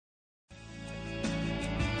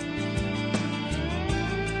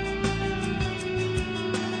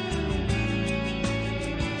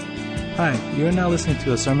Hi, you are now listening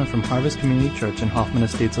to a sermon from Harvest Community Church in Hoffman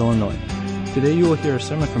Estates, Illinois. Today you will hear a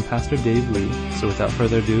sermon from Pastor Dave Lee, so without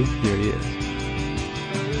further ado, here he is.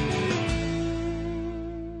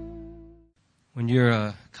 When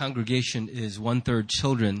your congregation is one-third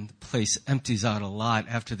children, the place empties out a lot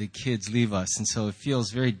after the kids leave us, and so it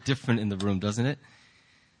feels very different in the room, doesn't it?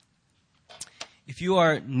 If you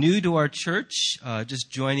are new to our church,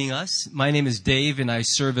 just joining us, my name is Dave, and I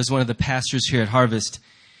serve as one of the pastors here at Harvest.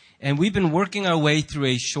 And we've been working our way through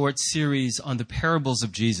a short series on the parables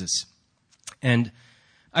of Jesus. And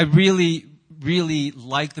I really, really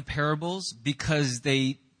like the parables because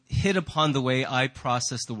they hit upon the way I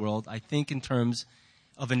process the world. I think in terms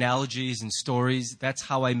of analogies and stories. That's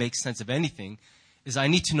how I make sense of anything, is I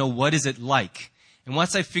need to know what is it like. And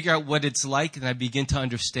once I figure out what it's like, then I begin to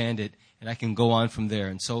understand it, and I can go on from there.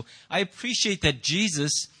 And so I appreciate that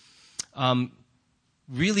Jesus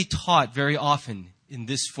really taught very often in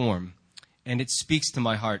this form, and it speaks to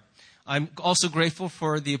my heart. I'm also grateful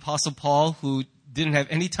for the Apostle Paul, who didn't have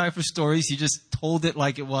any time for stories. He just told it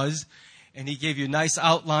like it was, and he gave you nice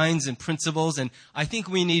outlines and principles, and I think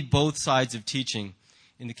we need both sides of teaching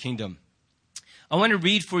in the kingdom. I want to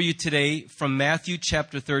read for you today from Matthew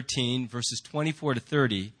chapter 13, verses 24 to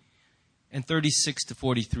 30, and 36 to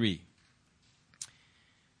 43.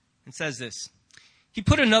 It says this: He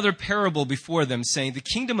put another parable before them, saying, "The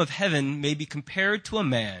kingdom of heaven may be compared to a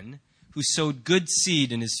man who sowed good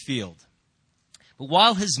seed in his field. But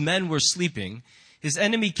while his men were sleeping, his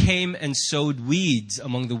enemy came and sowed weeds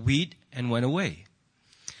among the wheat and went away.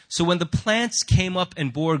 So when the plants came up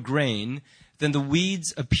and bore grain, then the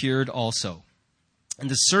weeds appeared also. And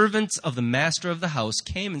the servants of the master of the house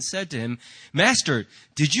came and said to him, 'Master,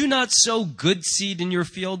 did you not sow good seed in your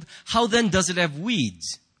field? How then does it have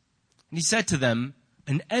weeds?' And he said to them,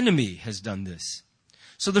 'An enemy has done this.'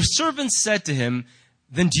 So the servants said to him,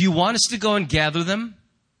 'Then do you want us to go and gather them?'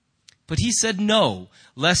 But he said, 'No,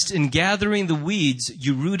 lest in gathering the weeds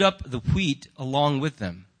you root up the wheat along with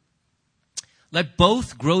them. Let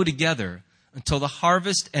both grow together until the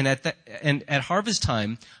harvest, and at harvest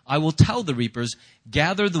time I will tell the reapers,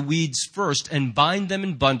 gather the weeds first and bind them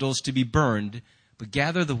in bundles to be burned, but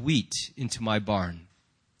gather the wheat into my barn.'"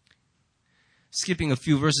 Skipping a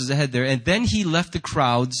few verses ahead there. "And then he left the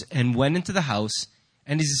crowds and went into the house,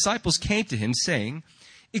 and his disciples came to him, saying,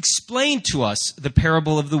 'Explain to us the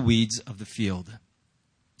parable of the weeds of the field.'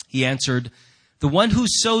 He answered, 'The one who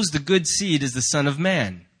sows the good seed is the Son of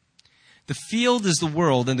Man. The field is the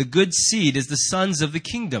world, and the good seed is the sons of the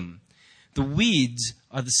kingdom. The weeds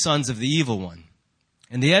are the sons of the evil one.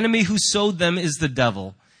 And the enemy who sowed them is the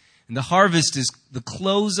devil. And the harvest is the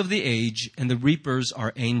close of the age, and the reapers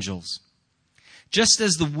are angels. Just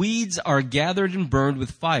as the weeds are gathered and burned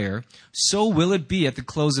with fire, so will it be at the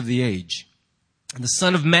close of the age. And the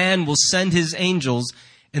Son of Man will send his angels,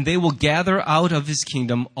 and they will gather out of his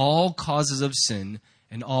kingdom all causes of sin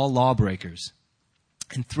and all lawbreakers,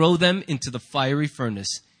 and throw them into the fiery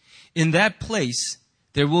furnace. In that place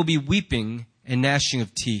there will be weeping and gnashing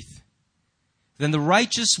of teeth. Then the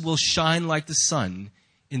righteous will shine like the sun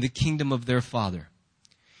in the kingdom of their Father.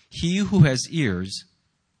 He who has ears,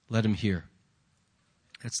 let him hear."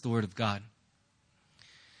 That's the word of God.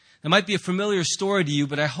 That might be a familiar story to you,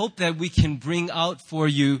 but I hope that we can bring out for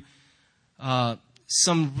you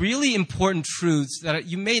some really important truths that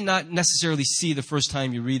you may not necessarily see the first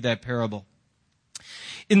time you read that parable.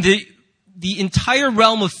 In the entire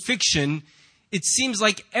realm of fiction, it seems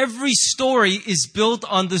like every story is built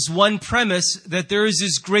on this one premise, that there is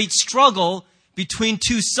this great struggle between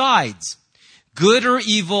two sides. Good or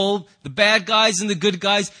evil, the bad guys and the good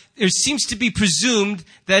guys. There seems to be presumed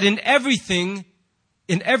that in everything,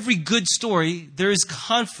 in every good story, there is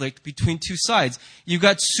conflict between two sides. You've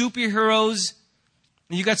got superheroes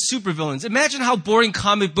and you've got supervillains. Imagine how boring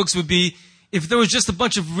comic books would be if there was just a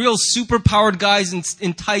bunch of real superpowered guys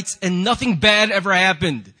in tights and nothing bad ever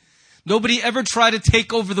happened. Nobody ever tried to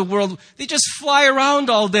take over the world. They just fly around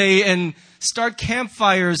all day and start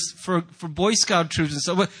campfires for Boy Scout troops and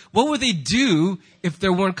so on. What would they do if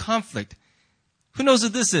there weren't conflict? Who knows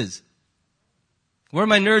what this is? Where are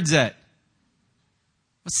my nerds at?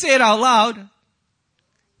 Well, say it out loud.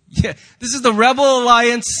 Yeah, this is the Rebel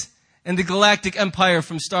Alliance and the Galactic Empire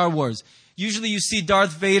from Star Wars. Usually you see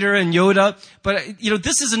Darth Vader and Yoda, but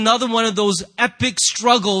this is another one of those epic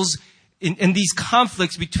struggles in these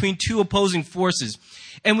conflicts between two opposing forces.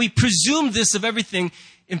 And we presume this of everything.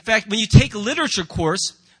 In fact, when you take a literature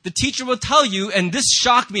course, the teacher will tell you, and this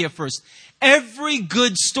shocked me at first, every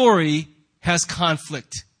good story has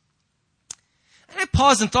conflict. And I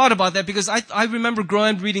paused and thought about that because I remember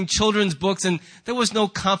growing up reading children's books and there was no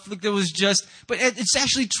conflict. There was just, but it's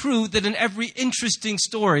actually true that in every interesting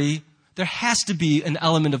story, there has to be an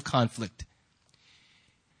element of conflict.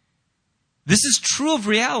 This is true of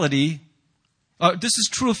reality. This is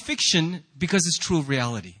true of fiction because it's true of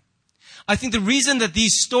reality. I think the reason that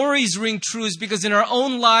these stories ring true is because in our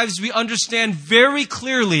own lives we understand very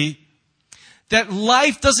clearly that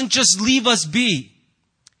life doesn't just leave us be.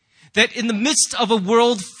 That in the midst of a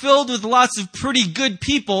world filled with lots of pretty good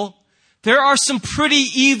people, there are some pretty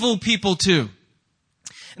evil people too.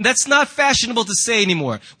 And that's not fashionable to say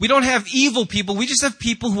anymore. We don't have evil people. We just have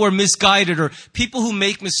people who are misguided or people who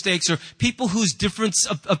make mistakes or people whose difference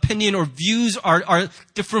of opinion or views are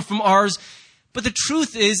different from ours. But the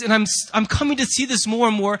truth is, and I'm coming to see this more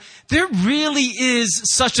and more, there really is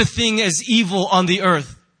such a thing as evil on the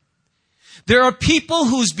earth. There are people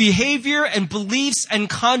whose behavior and beliefs and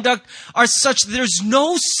conduct are such that there's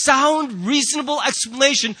no sound, reasonable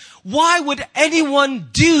explanation. Why would anyone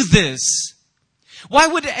do this? Why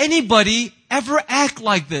would anybody ever act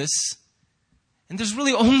like this? And there's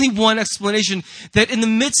really only one explanation, that in the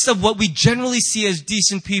midst of what we generally see as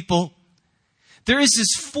decent people, there is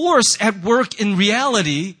this force at work in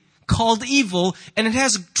reality called evil, and it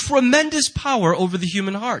has tremendous power over the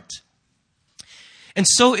human heart. And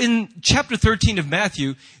so in chapter 13 of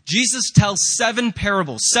Matthew, Jesus tells 7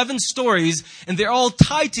 parables, 7 stories, and they're all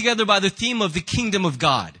tied together by the theme of the kingdom of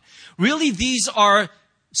God. Really, these are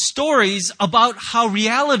stories about how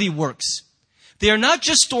reality works. They are not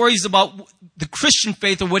just stories about the Christian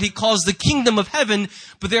faith or what he calls the kingdom of heaven,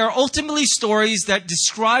 but they are ultimately stories that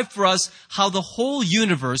describe for us how the whole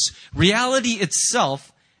universe, reality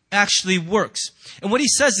itself, actually works. And what he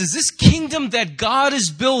says is this kingdom that God is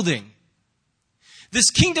building, this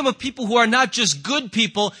kingdom of people who are not just good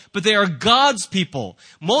people, but they are God's people,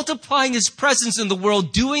 multiplying his presence in the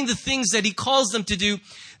world, doing the things that he calls them to do.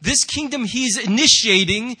 This kingdom he's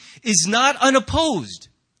initiating is not unopposed.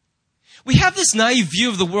 We have this naive view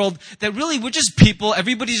of the world that really we're just people.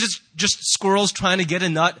 Everybody's just squirrels trying to get a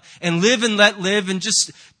nut and live and let live and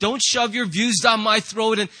just don't shove your views down my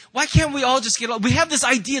throat. And why can't we all just get along? We have this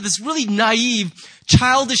idea, this really naive,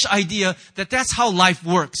 childish idea that that's how life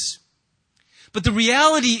works. But the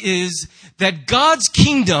reality is that God's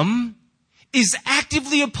kingdom is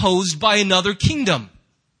actively opposed by another kingdom.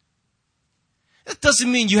 That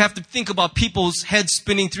doesn't mean you have to think about people's heads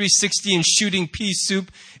spinning 360 and shooting pea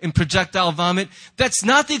soup and projectile vomit. That's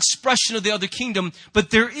not the expression of the other kingdom. But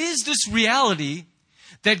there is this reality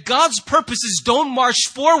that God's purposes don't march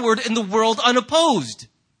forward in the world unopposed.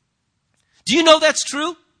 Do you know that's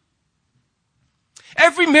true?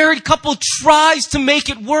 Every married couple tries to make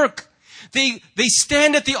it work. They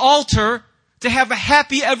stand at the altar to have a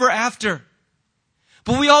happy ever after.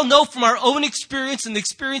 But we all know from our own experience and the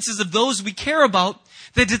experiences of those we care about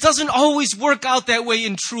that it doesn't always work out that way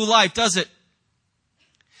in true life, does it?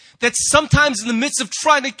 That sometimes in the midst of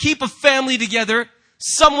trying to keep a family together,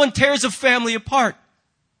 someone tears a family apart.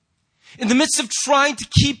 In the midst of trying to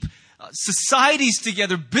keep societies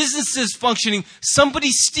together, businesses functioning, somebody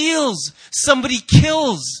steals, somebody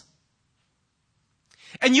kills.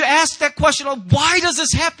 And you ask that question, why does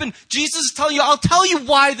this happen? Jesus is telling you, I'll tell you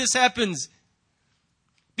why this happens.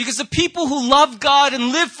 Because the people who love God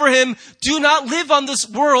and live for him do not live on this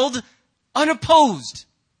world unopposed.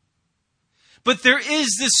 But there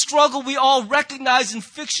is this struggle we all recognize in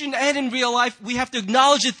fiction and in real life. We have to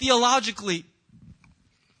acknowledge it theologically.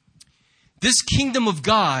 This kingdom of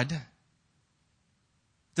God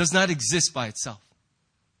does not exist by itself.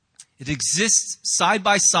 It exists side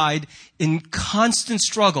by side in constant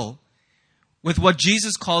struggle with what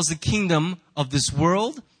Jesus calls the kingdom of this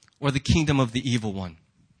world or the kingdom of the evil one.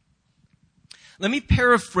 Let me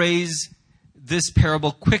paraphrase this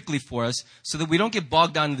parable quickly for us so that we don't get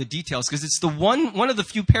bogged down in the details, because it's the one of the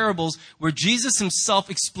few parables where Jesus himself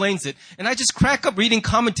explains it. And I just crack up reading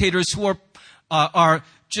commentators who are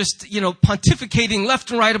just, pontificating left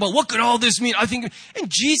and right about what could all this mean. And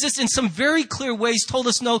Jesus in some very clear ways told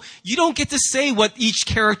us, no, you don't get to say what each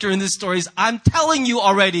character in this story is. I'm telling you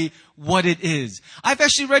already what it is. I've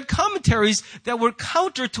actually read commentaries that were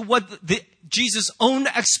counter to what Jesus' own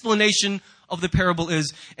explanation of the parable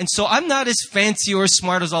is. And so I'm not as fancy or as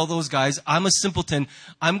smart as all those guys. I'm a simpleton.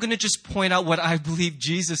 I'm going to just point out what I believe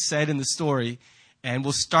Jesus said in the story, and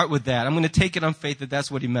we'll start with that. I'm going to take it on faith that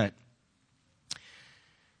that's what he meant.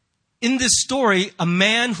 In this story, a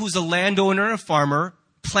man who's a landowner, a farmer,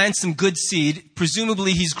 plants some good seed.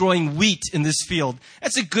 Presumably he's growing wheat in this field.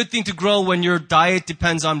 That's a good thing to grow when your diet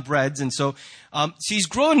depends on breads. And so he's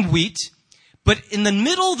growing wheat. But in the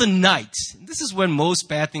middle of the night, this is when most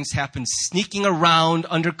bad things happen, sneaking around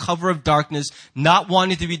under cover of darkness, not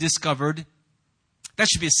wanting to be discovered. That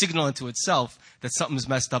should be a signal unto itself that something's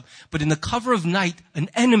messed up. But in the cover of night, an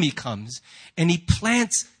enemy comes and he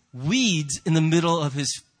plants weeds in the middle of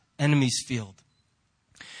his enemy's field.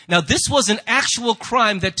 Now, this was an actual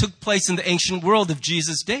crime that took place in the ancient world of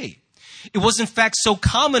Jesus' day. It was, in fact, so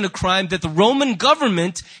common a crime that the Roman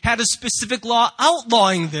government had a specific law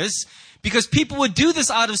outlawing this, because people would do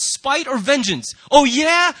this out of spite or vengeance. Oh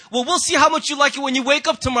yeah? Well, we'll see how much you like it when you wake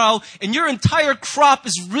up tomorrow and your entire crop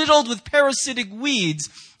is riddled with parasitic weeds.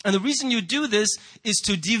 And the reason you do this is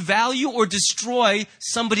to devalue or destroy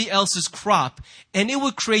somebody else's crop. And it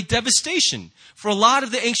would create devastation. For a lot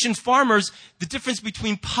of the ancient farmers, the difference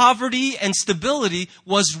between poverty and stability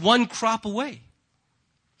was one crop away.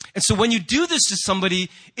 And so when you do this to somebody,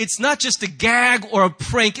 it's not just a gag or a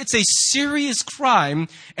prank. It's a serious crime.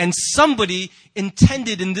 And somebody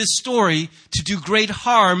intended in this story to do great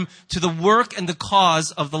harm to the work and the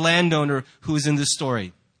cause of the landowner who is in this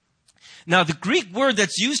story. Now, the Greek word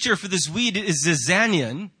that's used here for this weed is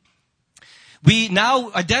zizanion. We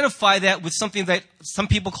now identify that with something that some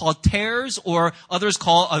people call tares or others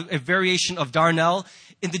call a variation of darnel.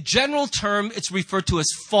 In the general term, it's referred to as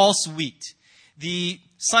false wheat. The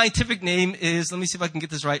scientific name is, let me see if I can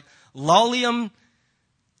get this right, Lolium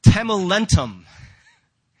temulentum.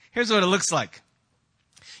 Here's what it looks like.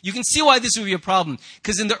 You can see why this would be a problem.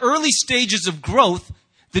 Because in the early stages of growth,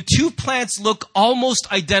 the two plants look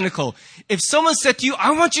almost identical. If someone said to you,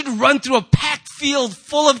 I want you to run through a packed field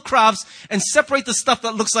full of crops and separate the stuff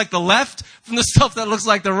that looks like the left from the stuff that looks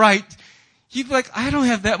like the right, you'd be like, I don't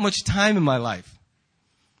have that much time in my life.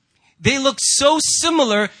 They look so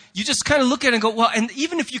similar, you just kind of look at it and go, well, and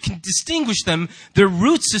even if you can distinguish them, their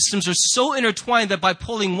root systems are so intertwined that by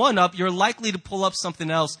pulling one up, you're likely to pull up something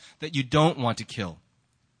else that you don't want to kill.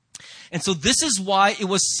 And so this is why it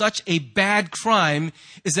was such a bad crime,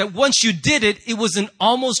 is that once you did it, it was an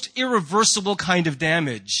almost irreversible kind of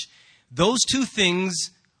damage. Those two things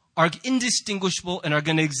are indistinguishable and are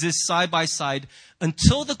going to exist side by side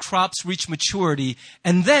until the crops reach maturity.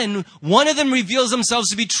 And then one of them reveals themselves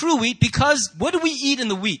to be true wheat, because what do we eat in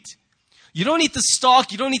the wheat? You don't eat the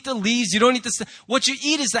stalk, you don't eat the leaves, you don't eat the... What you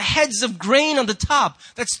eat is the heads of grain on the top.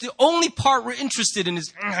 That's the only part we're interested in,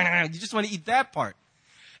 is you just want to eat that part.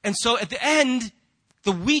 And so at the end,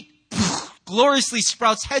 the wheat gloriously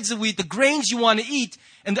sprouts heads of wheat, the grains you want to eat,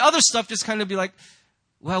 and the other stuff just kind of be like,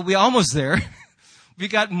 well, we're almost there. We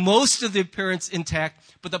got most of the appearance intact,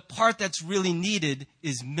 but the part that's really needed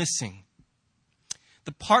is missing.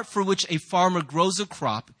 The part for which a farmer grows a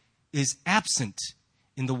crop is absent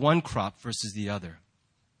in the one crop versus the other.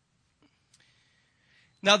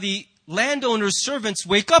 Now, the landowner's servants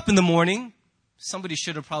wake up in the morning. Somebody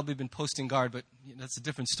should have probably been posting guard, but that's a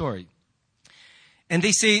different story. And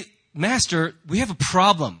they say, Master, we have a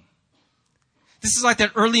problem. This is like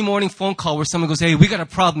that early morning phone call where someone goes, hey, we got a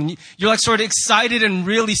problem. You're like sort of excited and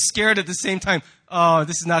really scared at the same time. Oh,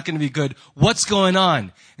 this is not going to be good. What's going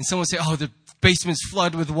on? And someone say, oh, the basement's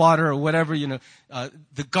flooded with water or whatever.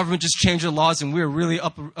 The government just changed their laws and we're really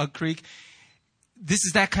up a creek. This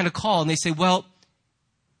is that kind of call. And they say, well,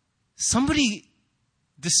 somebody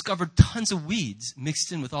discovered tons of weeds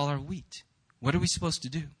mixed in with all our wheat. What are we supposed to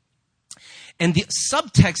do? And the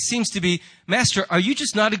subtext seems to be, Master, are you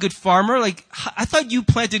just not a good farmer? Like, I thought you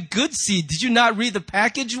planted good seed. Did you not read the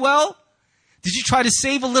package well? Did you try to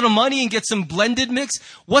save a little money and get some blended mix?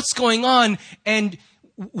 What's going on? And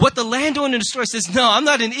what the landowner in the story says, no, I'm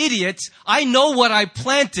not an idiot. I know what I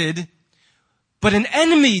planted, but an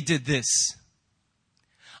enemy did this.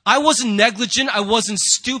 I wasn't negligent, I wasn't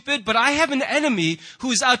stupid, but I have an enemy who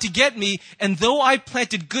is out to get me, and though I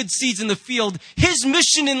planted good seeds in the field, his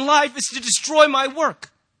mission in life is to destroy my work.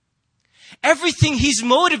 Everything he's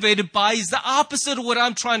motivated by is the opposite of what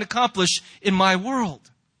I'm trying to accomplish in my world.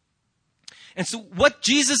 And so what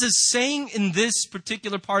Jesus is saying in this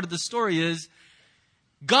particular part of the story is,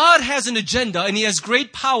 God has an agenda, and he has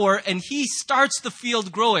great power, and he starts the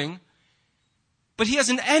field growing, but he has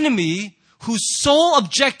an enemy whose sole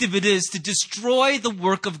objective it is to destroy the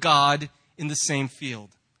work of God in the same field.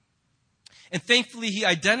 And thankfully, he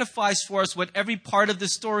identifies for us what every part of the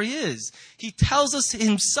story is. He tells us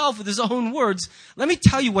himself with his own words. Let me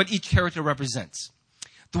tell you what each character represents.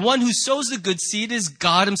 The one who sows the good seed is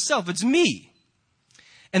God himself. It's me.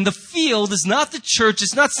 And the field is not the church.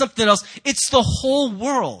 It's not something else. It's the whole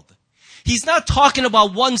world. He's not talking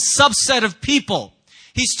about one subset of people.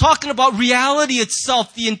 He's talking about reality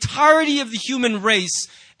itself, the entirety of the human race,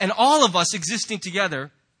 and all of us existing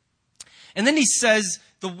together. And then he says,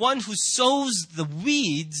 the one who sows the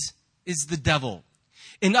weeds is the devil.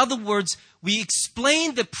 In other words, we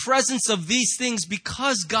explain the presence of these things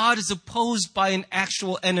because God is opposed by an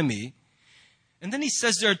actual enemy. And then he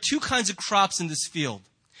says there are two kinds of crops in this field.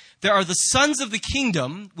 There are the sons of the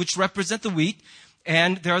kingdom, which represent the wheat,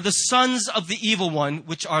 and there are the sons of the evil one,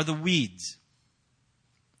 which are the weeds.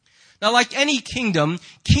 Now, like any kingdom,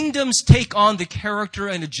 kingdoms take on the character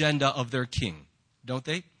and agenda of their king, don't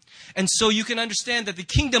they? And so you can understand that the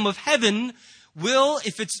kingdom of heaven will,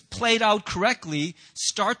 if it's played out correctly,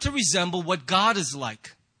 start to resemble what God is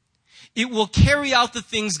like. It will carry out the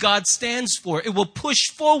things God stands for. It will push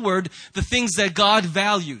forward the things that God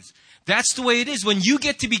values. That's the way it is. When you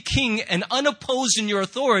get to be king and unopposed in your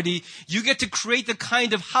authority, you get to create the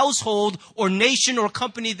kind of household or nation or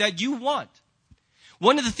company that you want.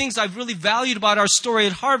 One of the things I've really valued about our story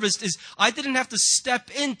at Harvest is I didn't have to step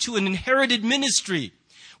into an inherited ministry.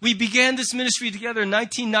 We began this ministry together in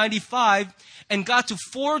 1995 and got to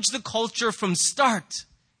forge the culture from start.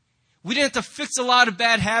 We didn't have to fix a lot of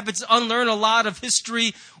bad habits, unlearn a lot of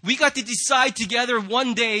history. We got to decide together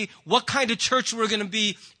one day what kind of church we're going to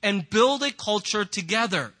be and build a culture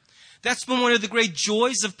together. That's been one of the great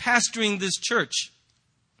joys of pastoring this church.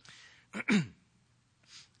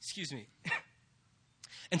 Excuse me.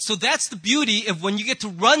 And so that's the beauty of when you get to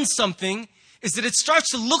run something, is that it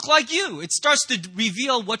starts to look like you. It starts to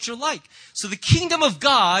reveal what you're like. So the kingdom of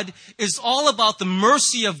God is all about the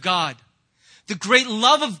mercy of God, the great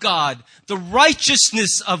love of God, the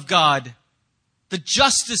righteousness of God, the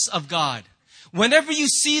justice of God. Whenever you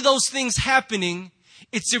see those things happening,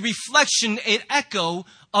 it's a reflection, an echo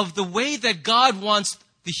of the way that God wants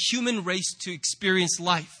the human race to experience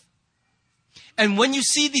life. And when you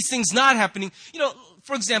see these things not happening,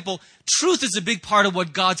 for example, truth is a big part of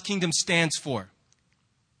what God's kingdom stands for.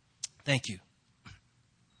 Thank you.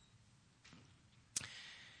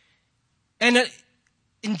 And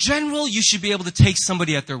in general, you should be able to take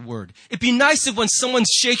somebody at their word. It'd be nice if when someone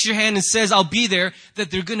shakes your hand and says, I'll be there, that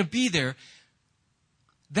they're going to be there.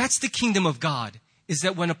 That's the kingdom of God, is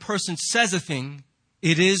that when a person says a thing,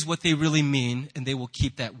 it is what they really mean, and they will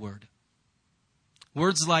keep that word.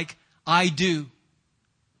 Words like, I do.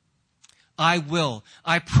 I will.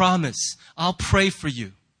 I promise. I'll pray for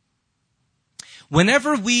you.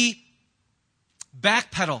 Whenever we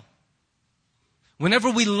backpedal, whenever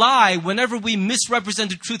we lie, whenever we misrepresent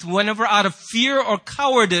the truth, whenever out of fear or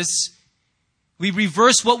cowardice we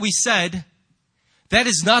reverse what we said, that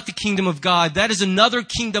is not the kingdom of God. That is another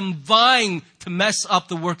kingdom vying to mess up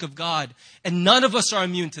the work of God. And none of us are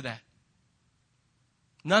immune to that.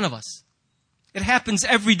 None of us. It happens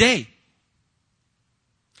every day.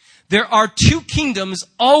 There are two kingdoms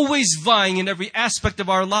always vying in every aspect of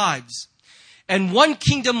our lives. And one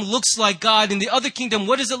kingdom looks like God, and the other kingdom,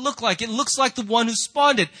 what does it look like? It looks like the one who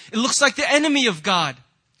spawned it. It looks like the enemy of God.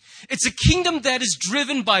 It's a kingdom that is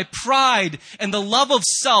driven by pride and the love of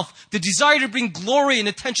self, the desire to bring glory and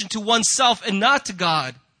attention to oneself and not to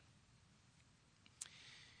God.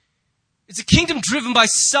 It's a kingdom driven by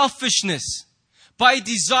selfishness, by a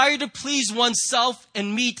desire to please oneself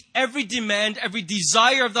and meet every demand, every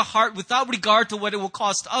desire of the heart without regard to what it will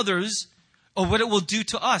cost others or what it will do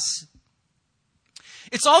to us.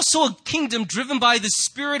 It's also a kingdom driven by the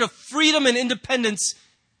spirit of freedom and independence,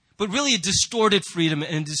 but really a distorted freedom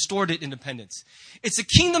and distorted independence. It's a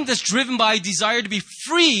kingdom that's driven by a desire to be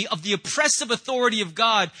free of the oppressive authority of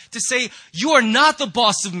God, to say, you are not the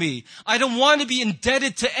boss of me. I don't want to be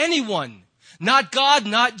indebted to anyone. Not God,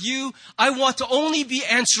 not you. I want to only be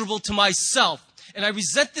answerable to myself. And I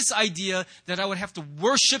resent this idea that I would have to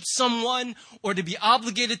worship someone or to be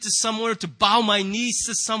obligated to someone or to bow my knees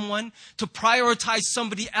to someone, to prioritize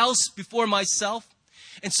somebody else before myself.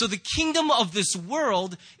 And so the kingdom of this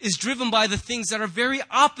world is driven by the things that are very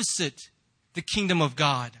opposite the kingdom of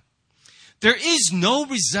God. There is no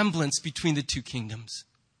resemblance between the two kingdoms.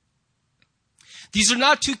 These are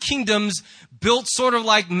not two kingdoms built sort of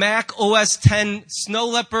like Mac OS X Snow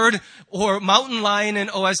Leopard or Mountain Lion and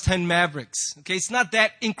OS X Mavericks. Okay, it's not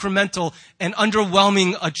that incremental and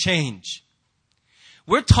underwhelming a change.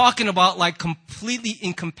 We're talking about like completely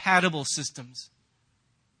incompatible systems.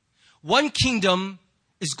 One kingdom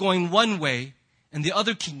is going one way and the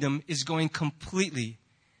other kingdom is going completely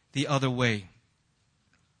the other way.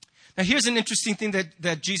 Now here's an interesting thing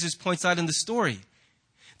that Jesus points out in the story.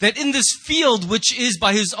 That in this field, which is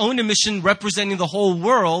by his own admission representing the whole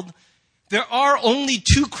world, there are only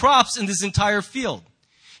two crops in this entire field.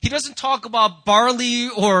 He doesn't talk about barley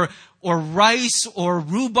or rice or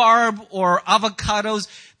rhubarb or avocados.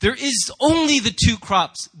 There is only the two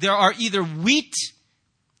crops. There are either wheat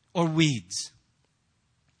or weeds.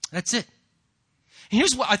 That's it. And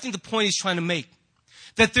here's what I think the point he's trying to make.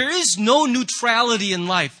 that there is no neutrality in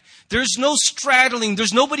life. There's no straddling.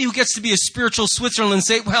 There's nobody who gets to be a spiritual Switzerland and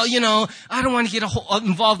say, well, I don't want to get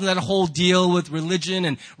involved in that whole deal with religion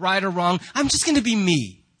and right or wrong. I'm just going to be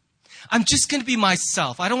me. I'm just going to be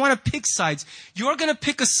myself. I don't want to pick sides. You're going to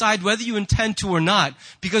pick a side whether you intend to or not,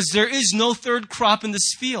 because there is no third crop in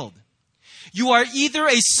this field. You are either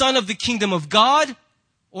a son of the kingdom of God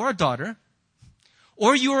or a daughter,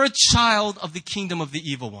 or you are a child of the kingdom of the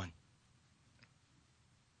evil one.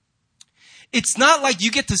 It's not like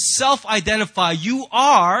you get to self-identify. You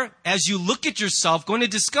are, as you look at yourself, going to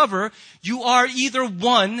discover you are either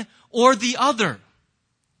one or the other.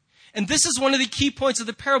 And this is one of the key points of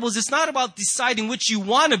the parables. It's not about deciding which you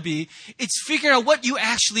want to be. It's figuring out what you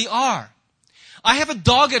actually are. I have a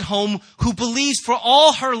dog at home who believes for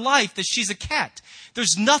all her life that she's a cat.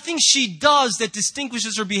 There's nothing she does that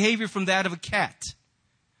distinguishes her behavior from that of a cat.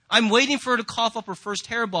 I'm waiting for her to cough up her first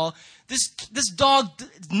hairball. This dog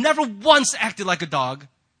never once acted like a dog,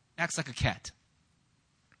 acts like a cat.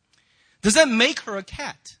 Does that make her a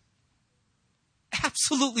cat?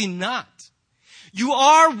 Absolutely not. You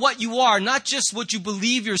are what you are, not just what you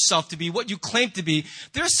believe yourself to be, what you claim to be.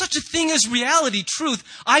 There's such a thing as reality, truth.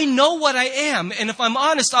 I know what I am, and if I'm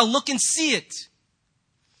honest, I'll look and see it.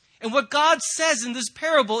 And what God says in this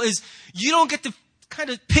parable is you don't get to kind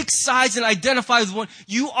of pick sides and identify with one.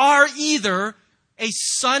 You are either a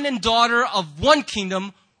son and daughter of one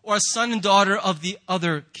kingdom or a son and daughter of the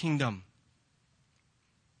other kingdom.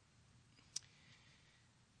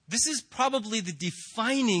 This is probably the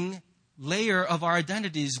defining layer of our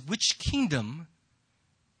identities. Which kingdom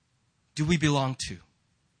do we belong to?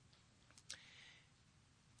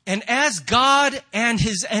 And as God and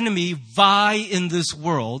his enemy vie in this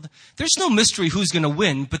world, there's no mystery who's going to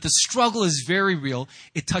win, but the struggle is very real.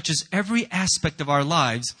 It touches every aspect of our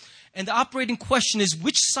lives. And the operating question is,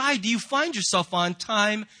 which side do you find yourself on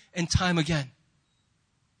time and time again?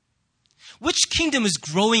 Which kingdom is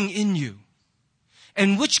growing in you?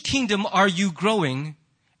 And which kingdom are you growing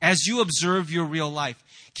as you observe your real life?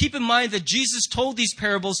 Keep in mind that Jesus told these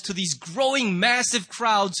parables to these growing massive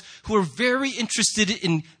crowds who are very interested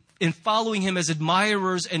in following him as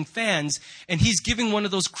admirers and fans. And he's giving one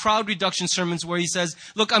of those crowd reduction sermons where he says,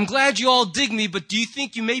 look, I'm glad you all dig me, but do you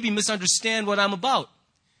think you maybe misunderstand what I'm about?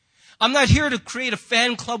 I'm not here to create a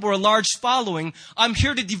fan club or a large following. I'm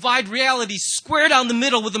here to divide reality square down the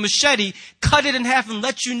middle with a machete, cut it in half and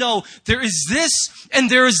let you know there is this and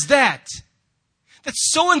there is that.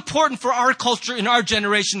 That's so important for our culture in our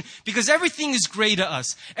generation because everything is gray to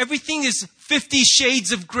us. Everything is 50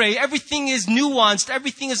 shades of gray. Everything is nuanced.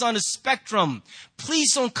 Everything is on a spectrum.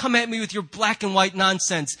 Please don't come at me with your black and white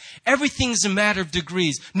nonsense. Everything is a matter of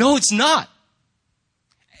degrees. No, it's not.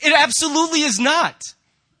 It absolutely is not.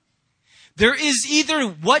 There is either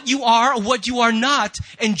what you are or what you are not.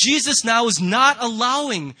 And Jesus now is not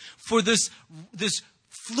allowing for this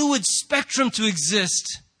fluid spectrum to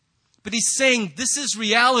exist. But he's saying, this is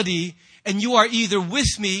reality, and you are either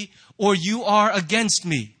with me or you are against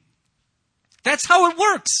me. That's how it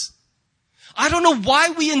works. I don't know why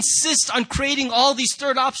we insist on creating all these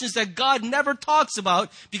third options that God never talks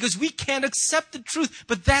about, because we can't accept the truth,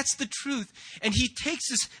 but that's the truth. And he takes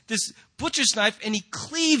this butcher's knife and he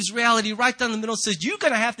cleaves reality right down the middle and says, you're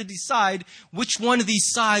going to have to decide which one of these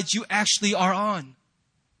sides you actually are on.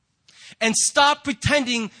 And stop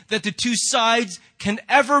pretending that the two sides can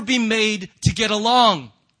ever be made to get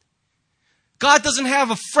along. God doesn't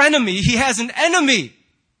have a frenemy. He has an enemy.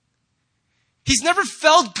 He's never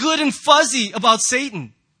felt good and fuzzy about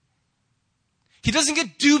Satan. He doesn't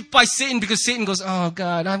get duped by Satan because Satan goes, oh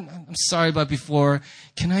God, I'm sorry about before.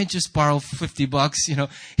 Can I just borrow $50?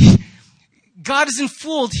 God isn't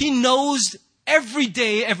fooled. He knows every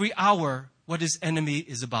day, every hour what his enemy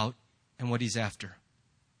is about and what he's after.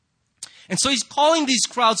 And so he's calling these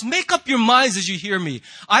crowds, make up your minds as you hear me.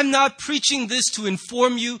 I'm not preaching this to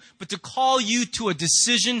inform you, but to call you to a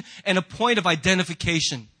decision and a point of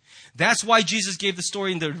identification. That's why Jesus gave the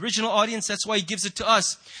story in the original audience. That's why he gives it to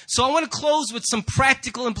us. So I want to close with some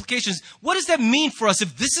practical implications. What does that mean for us?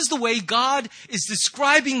 If this is the way God is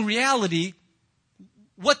describing reality,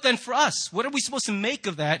 what then for us? What are we supposed to make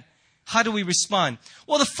of that? How do we respond?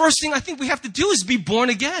 Well, the first thing I think we have to do is be born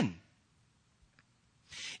again.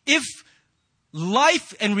 If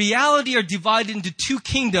life and reality are divided into two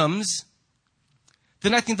kingdoms,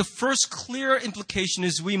 then I think the first clear implication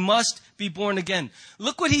is we must be born again.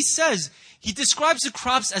 Look what he says. He describes the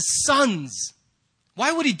crops as sons.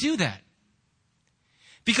 Why would he do that?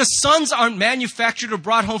 Because sons aren't manufactured or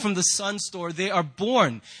brought home from the sun store. They are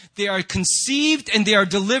born. They are conceived and they are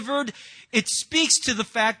delivered. It speaks to the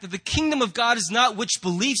fact that the kingdom of God is not which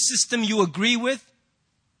belief system you agree with.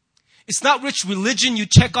 It's not which religion you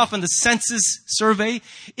check off on the census survey.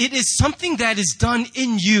 It is something that is done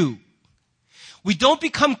in you. We don't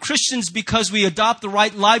become Christians because we adopt the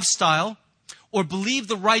right lifestyle or believe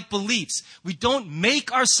the right beliefs. We don't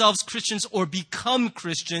make ourselves Christians or become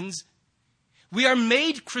Christians. We are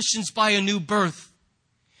made Christians by a new birth.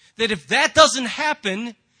 That if that doesn't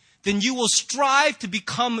happen, then you will strive to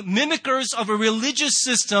become mimickers of a religious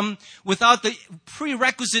system without the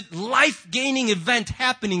prerequisite life-gaining event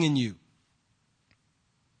happening in you.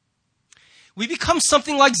 We become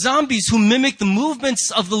something like zombies who mimic the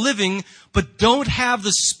movements of the living but don't have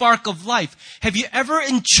the spark of life. Have you ever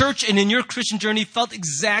in church and in your Christian journey felt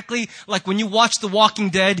exactly like when you watch The Walking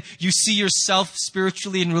Dead, you see yourself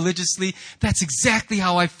spiritually and religiously? That's exactly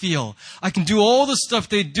how I feel. I can do all the stuff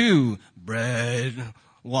they do. Bread,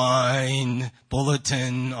 wine,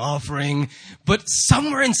 bulletin, offering. But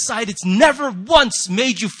somewhere inside, it's never once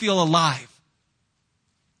made you feel alive.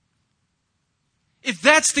 If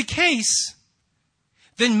that's the case,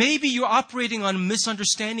 then maybe you're operating on a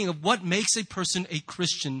misunderstanding of what makes a person a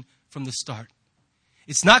Christian from the start.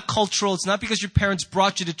 It's not cultural. It's not because your parents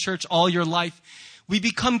brought you to church all your life. We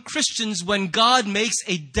become Christians when God makes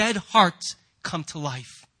a dead heart come to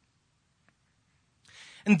life.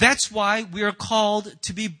 And that's why we are called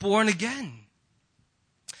to be born again.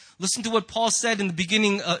 Listen to what Paul said in the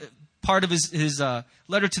beginning part of his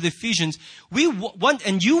letter to the Ephesians.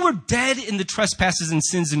 And you were dead in the trespasses and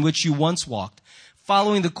sins in which you once walked,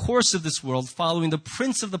 following the course of this world, following the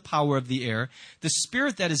prince of the power of the air, the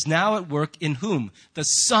spirit that is now at work in whom? The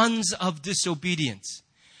sons of disobedience,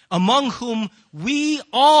 among whom we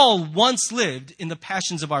all once lived in the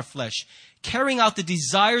passions of our flesh, carrying out the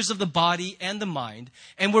desires of the body and the mind,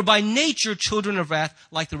 and were by nature children of wrath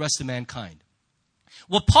like the rest of mankind.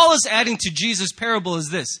 What Paul is adding to Jesus' parable is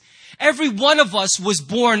this. Every one of us was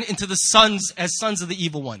born into the sons as sons of the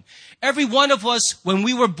evil one. Every one of us, when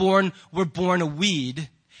we were born a weed.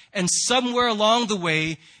 And somewhere along the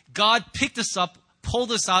way, God picked us up,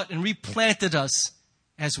 pulled us out, and replanted us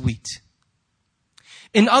as wheat.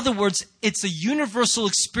 In other words, it's a universal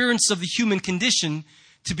experience of the human condition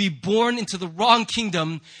to be born into the wrong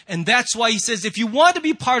kingdom. And that's why he says, if you want to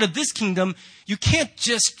be part of this kingdom, you can't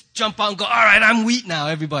just jump out and go, all right, I'm wheat now,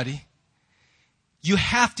 everybody. You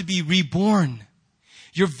have to be reborn.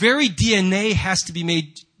 Your very DNA has to be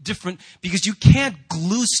made different because you can't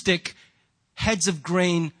glue stick heads of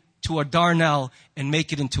grain to a darnel and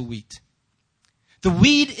make it into wheat. The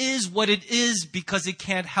weed is what it is because it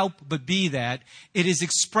can't help but be that. It is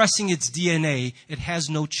expressing its DNA. It has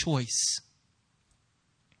no choice.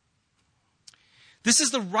 This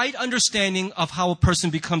is the right understanding of how a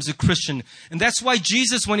person becomes a Christian. And that's why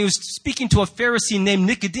Jesus, when he was speaking to a Pharisee named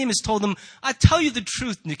Nicodemus, told him, I tell you the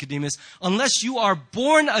truth, Nicodemus, unless you are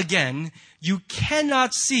born again, you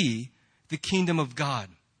cannot see the kingdom of God.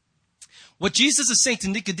 What Jesus is saying to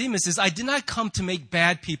Nicodemus is, I did not come to make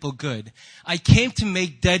bad people good. I came to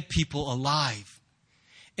make dead people alive.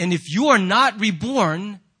 And if you are not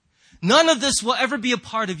reborn, none of this will ever be a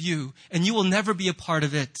part of you, and you will never be a part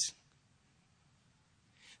of it.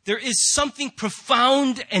 There is something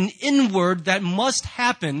profound and inward that must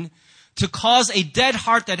happen to cause a dead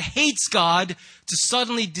heart that hates God to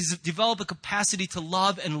suddenly develop a capacity to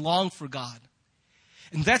love and long for God.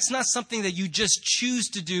 And that's not something that you just choose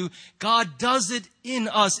to do. God does it in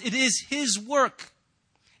us. It is His work.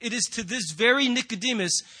 It is to this very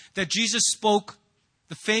Nicodemus that Jesus spoke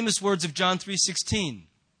the famous words of John 3:16.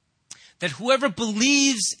 That whoever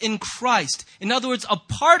believes in Christ, in other words, a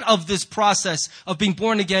part of this process of being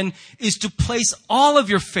born again is to place all of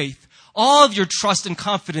your faith, all of your trust and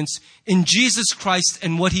confidence in Jesus Christ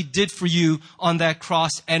and what He did for you on that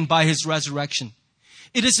cross and by His resurrection.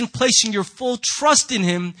 It is in placing your full trust in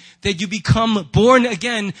Him that you become born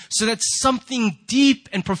again so that something deep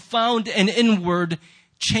and profound and inward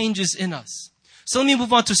changes in us. So let me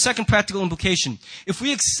move on to a second practical implication. If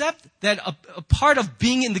we accept that a part of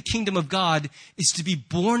being in the kingdom of God is to be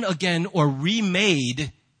born again or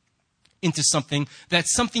remade into something, that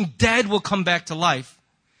something dead will come back to life,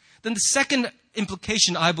 then the second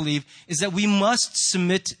implication, I believe, is that we must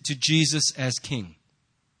submit to Jesus as King.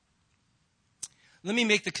 Let me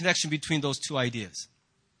make the connection between those two ideas.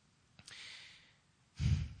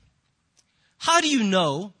 How do you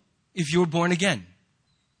know if you were born again?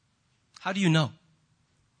 How do you know?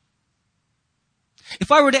 If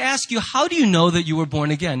I were to ask you, how do you know that you were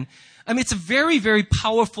born again? I mean, it's a very, very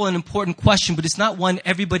powerful and important question, but it's not one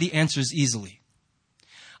everybody answers easily.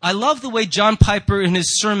 I love the way John Piper in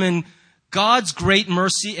his sermon, God's Great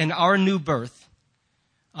Mercy and Our New Birth,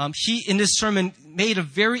 he, in his sermon, made a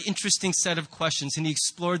very interesting set of questions, and he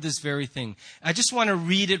explored this very thing. I just want to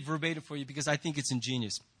read it verbatim for you because I think it's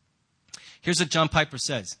ingenious. Here's what John Piper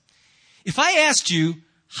says. If I asked you,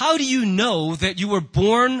 how do you know that you were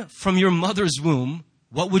born from your mother's womb,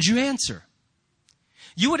 what would you answer?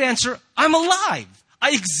 You would answer, I'm alive.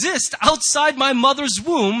 I exist outside my mother's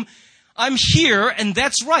womb. I'm here, and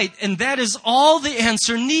that's right. And that is all the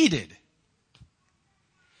answer needed.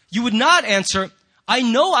 You would not answer, I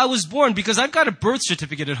know I was born because I've got a birth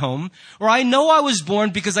certificate at home, or I know I was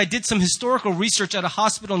born because I did some historical research at a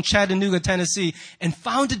hospital in Chattanooga, Tennessee, and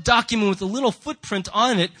found a document with a little footprint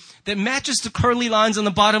on it that matches the curly lines on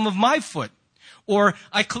the bottom of my foot. Or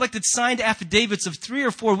I collected signed affidavits of 3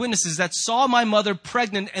 or 4 witnesses that saw my mother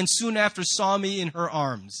pregnant and soon after saw me in her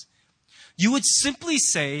arms. You would simply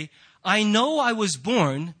say, I know I was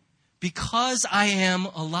born because I am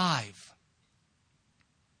alive.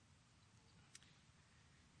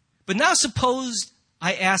 But now suppose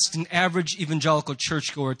I asked an average evangelical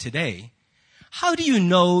churchgoer today, how do you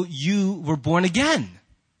know you were born again?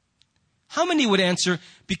 How many would answer,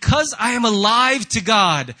 because I am alive to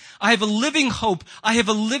God. I have a living hope. I have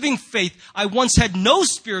a living faith. I once had no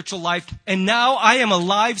spiritual life, and now I am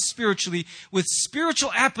alive spiritually with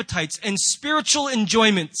spiritual appetites and spiritual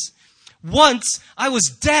enjoyments. Once I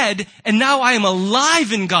was dead, and now I am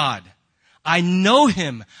alive in God. I know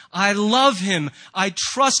Him. I love Him. I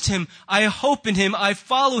trust Him. I hope in Him. I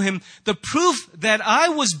follow Him. The proof that I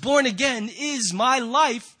was born again is my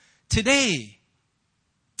life today.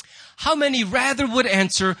 How many rather would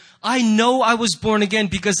answer, I know I was born again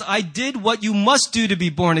because I did what you must do to be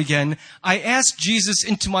born again. I asked Jesus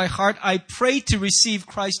into my heart. I prayed to receive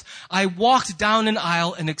Christ. I walked down an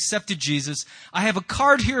aisle and accepted Jesus. I have a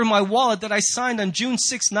card here in my wallet that I signed on June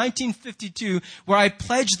 6, 1952, where I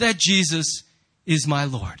pledged that Jesus is my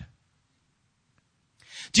Lord.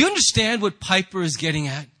 Do you understand what Piper is getting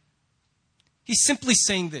at? He's simply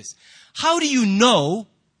saying this. How do you know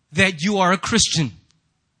that you are a Christian?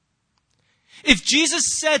 If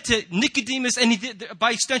Jesus said to Nicodemus, and he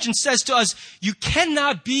by extension says to us, you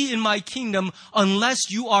cannot be in my kingdom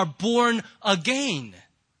unless you are born again.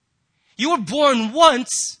 You were born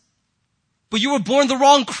once, but you were born the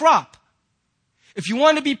wrong crop. If you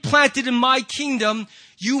want to be planted in my kingdom,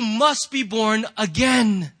 you must be born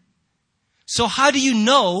again. So how do you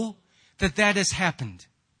know that that has happened?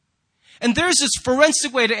 And there's this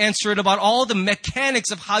forensic way to answer it about all the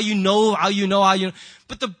mechanics of how you know.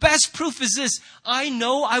 But the best proof is this. I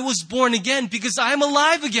know I was born again because I am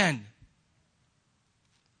alive again.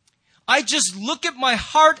 I just look at my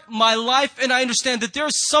heart, my life, and I understand that there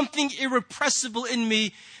is something irrepressible in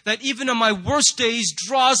me that even on my worst days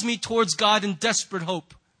draws me towards God in desperate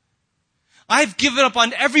hope. I've given up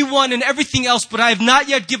on everyone and everything else, but I have not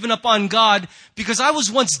yet given up on God because I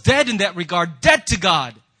was once dead in that regard, dead to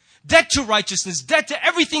God. Dead to righteousness, dead to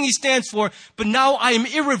everything He stands for, but now I am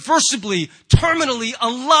irreversibly, terminally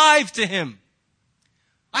alive to Him.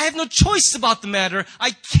 I have no choice about the matter.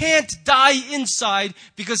 I can't die inside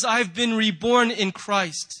because I've been reborn in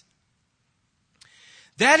Christ.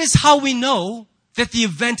 That is how we know that the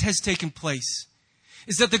event has taken place.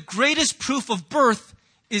 Is that the greatest proof of birth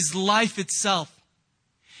is life itself.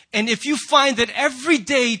 And if you find that every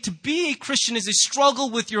day to be a Christian is a struggle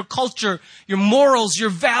with your culture, your morals, your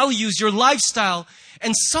values, your lifestyle,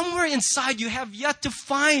 and somewhere inside you have yet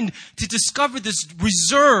to discover this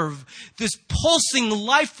reserve, this pulsing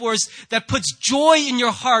life force that puts joy in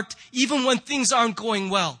your heart even when things aren't going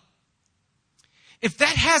well. If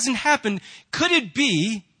that hasn't happened, could it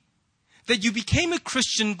be that you became a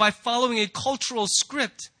Christian by following a cultural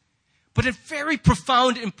script, but a very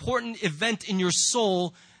profound, important event in your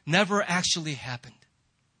soul never actually happened?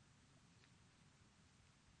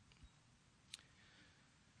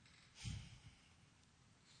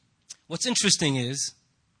 What's interesting is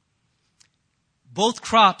both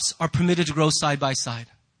crops are permitted to grow side by side.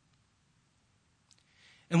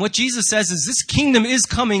 And what Jesus says is this kingdom is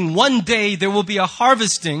coming. One day there will be a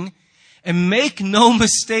harvesting, and make no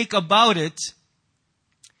mistake about it,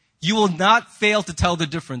 you will not fail to tell the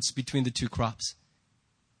difference between the two crops.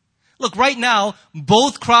 Look, right now,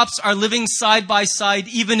 both crops are living side by side,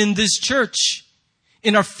 even in this church,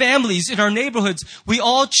 in our families, in our neighborhoods. We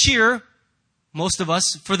all cheer, most of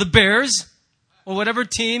us, for the Bears or whatever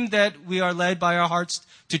team that we are led by our hearts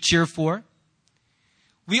to cheer for.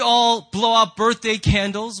 We all blow out birthday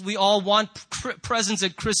candles. We all want presents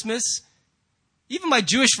at Christmas. Even my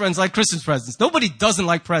Jewish friends like Christmas presents. Nobody doesn't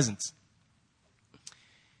like presents.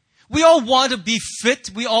 We all want to be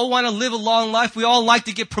fit. We all want to live a long life. We all like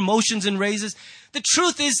to get promotions and raises. The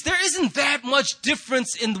truth is, there isn't that much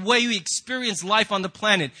difference in the way we experience life on the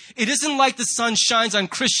planet. It isn't like the sun shines on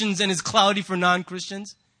Christians and is cloudy for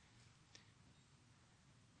non-Christians.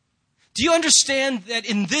 Do you understand that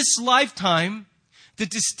in this lifetime, the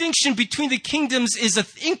distinction between the kingdoms is an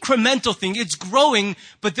incremental thing. It's growing,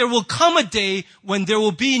 but there will come a day when there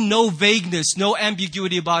will be no vagueness, no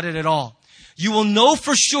ambiguity about it at all. You will know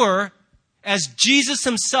for sure, as Jesus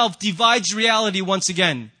himself divides reality once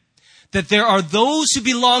again, that there are those who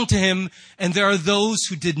belong to him and there are those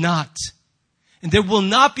who did not. And there will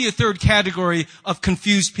not be a third category of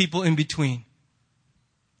confused people in between.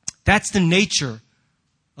 That's the nature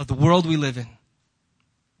of the world we live in.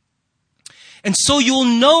 And so you'll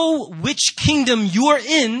know which kingdom you are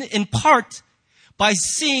in part, by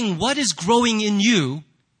seeing what is growing in you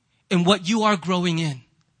and what you are growing in.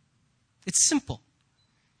 It's simple.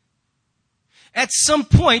 At some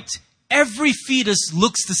point, every fetus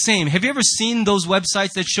looks the same. Have you ever seen those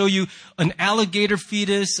websites that show you an alligator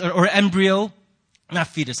fetus or embryo? Not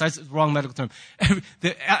fetus, that's the wrong medical term.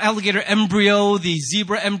 The alligator embryo, the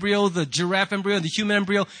zebra embryo, the giraffe embryo, the human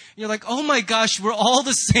embryo. You're like, oh my gosh, we're all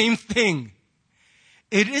the same thing.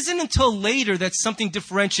 It isn't until later that something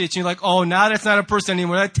differentiates. You're like, oh, now that's not a person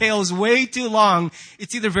anymore. That tail is way too long.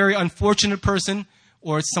 It's either a very unfortunate person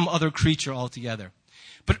or it's some other creature altogether.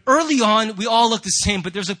 But early on, we all look the same.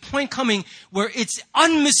 But there's a point coming where it's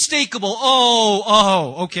unmistakable.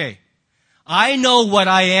 Okay. I know what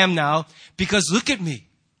I am now because look at me.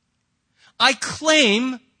 I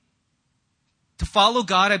claim to follow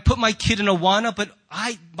God. I put my kid in Awana, but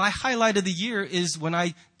my highlight of the year is when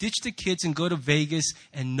I ditch the kids and go to Vegas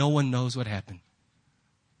and no one knows what happened.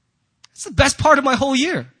 It's the best part of my whole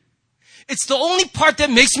year. It's the only part that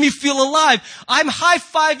makes me feel alive. I'm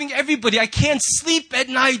high-fiving everybody. I can't sleep at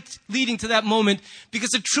night leading to that moment because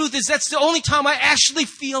the truth is that's the only time I actually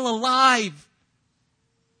feel alive.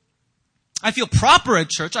 I feel proper at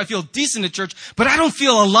church. I feel decent at church, but I don't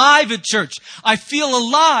feel alive at church. I feel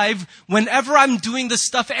alive whenever I'm doing the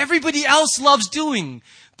stuff everybody else loves doing.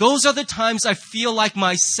 Those are the times I feel like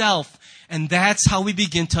myself. And that's how we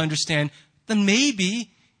begin to understand that maybe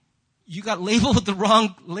you got labeled with the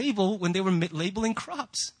wrong label when they were labeling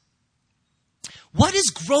crops. What is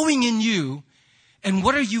growing in you and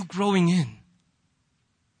what are you growing in?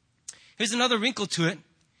 Here's another wrinkle to it.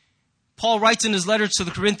 Paul writes in his letter to the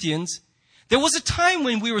Corinthians, there was a time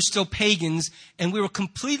when we were still pagans and we were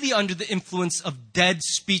completely under the influence of dead,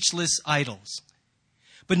 speechless idols.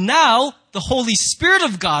 But now the Holy Spirit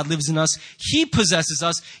of God lives in us. He possesses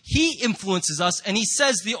us. He influences us. And he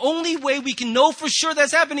says the only way we can know for sure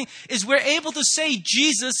that's happening is we're able to say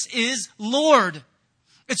Jesus is Lord.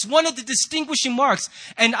 It's one of the distinguishing marks.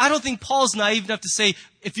 And I don't think Paul's naive enough to say,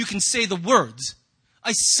 if you can say the words.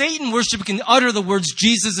 A Satan worshiper can utter the words,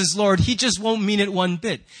 Jesus is Lord. He just won't mean it one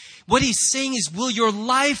bit. What he's saying is, will your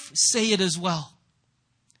life say it as well?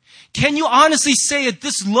 Can you honestly say at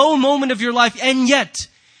this low moment of your life, and yet,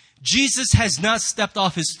 Jesus has not stepped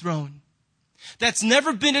off his throne? That's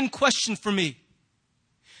never been in question for me.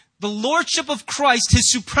 The lordship of Christ,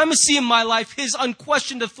 his supremacy in my life, his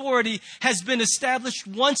unquestioned authority has been established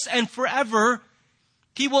once and forever.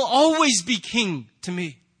 He will always be king to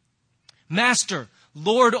me. Master,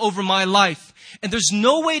 Lord over my life. And there's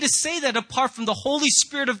no way to say that apart from the Holy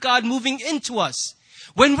Spirit of God moving into us.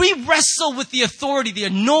 When we wrestle with the authority, the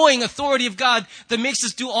annoying authority of God that makes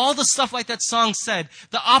us do all the stuff like that song said,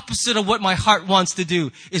 the opposite of what my heart wants to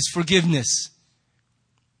do is forgiveness.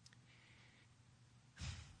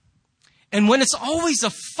 And when it's always a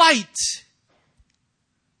fight,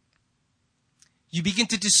 you begin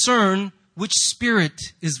to discern which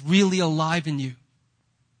spirit is really alive in you.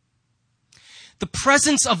 The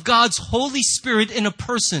presence of God's Holy Spirit in a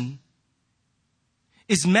person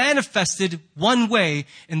is manifested one way,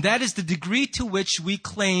 and that is the degree to which we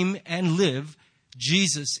claim and live,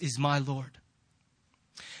 Jesus is my Lord.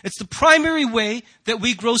 It's the primary way that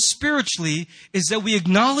we grow spiritually is that we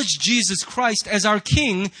acknowledge Jesus Christ as our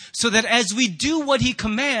King so that as we do what he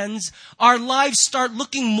commands, our lives start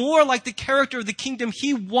looking more like the character of the kingdom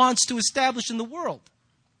he wants to establish in the world.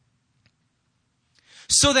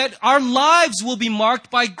 So that our lives will be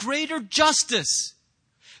marked by greater justice,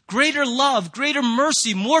 greater love, greater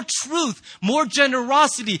mercy, more truth, more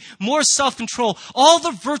generosity, more self-control. All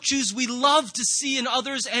the virtues we love to see in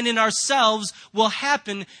others and in ourselves will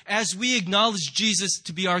happen as we acknowledge Jesus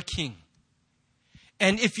to be our King.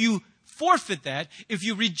 And if you forfeit that, if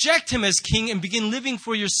you reject him as King and begin living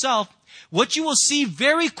for yourself, what you will see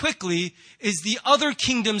very quickly is the other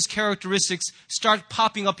kingdom's characteristics start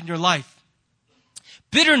popping up in your life.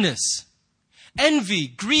 bitterness, envy,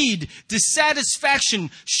 greed,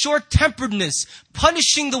 dissatisfaction, short-temperedness,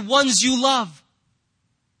 punishing the ones you love.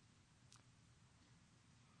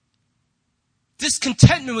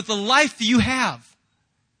 Discontentment with the life that you have.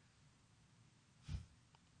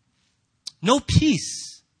 No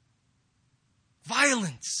peace.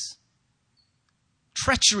 Violence.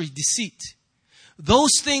 Treachery, deceit. Those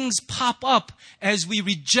things pop up as we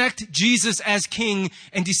reject Jesus as King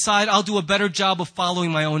and decide I'll do a better job of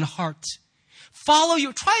following my own heart. Try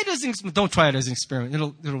it as don't try it as an experiment.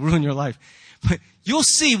 It'll ruin your life. But you'll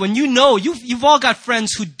see when you've all got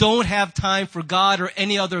friends who don't have time for God or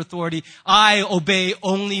any other authority. I obey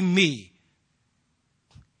only me.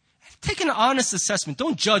 Take an honest assessment.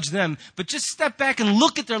 Don't judge them, but just step back and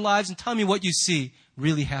look at their lives and tell me what you see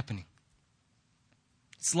really happening.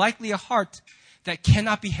 It's likely a heart that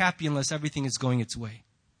cannot be happy unless everything is going its way.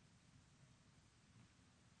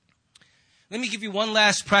 Let me give you one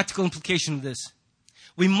last practical implication of this.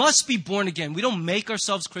 We must be born again. We don't make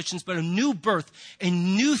ourselves Christians, but a new birth, a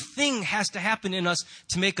new thing has to happen in us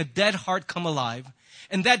to make a dead heart come alive.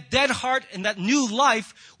 And that dead heart and that new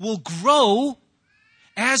life will grow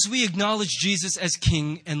as we acknowledge Jesus as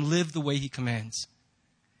King and live the way He commands.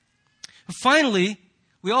 And finally,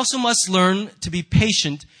 we also must learn to be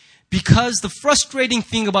patient, because the frustrating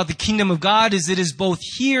thing about the kingdom of God is it is both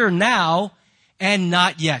here now and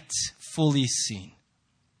not yet fully seen.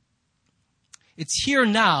 It's here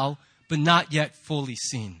now, but not yet fully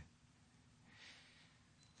seen.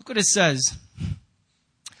 Look what it says.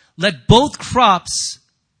 Let both crops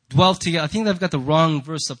dwell together. I think I've got the wrong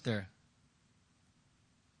verse up there.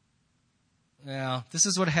 Yeah, this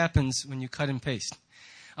is what happens when you cut and paste.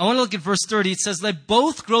 I want to look at verse 30. It says, let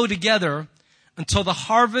both grow together until the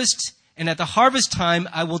harvest, and at the harvest time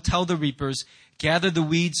I will tell the reapers, gather the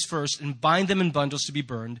weeds first and bind them in bundles to be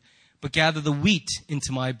burned, but gather the wheat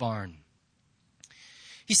into my barn.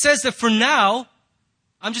 He says that for now,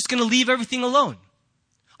 I'm just going to leave everything alone.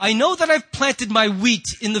 I know that I've planted my wheat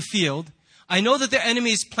in the field. I know that the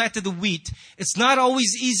enemy has planted the wheat. It's not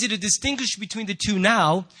always easy to distinguish between the two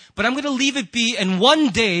now, but I'm going to leave it be, and one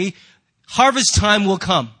day, harvest time will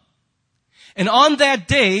come. And on that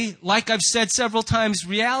day, like I've said several times,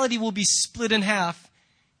 reality will be split in half,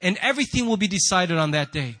 and everything will be decided on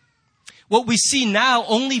that day. What we see now,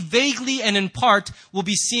 only vaguely and in part, will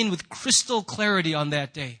be seen with crystal clarity on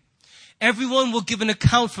that day. Everyone will give an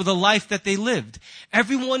account for the life that they lived.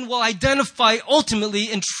 Everyone will identify ultimately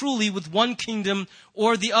and truly with one kingdom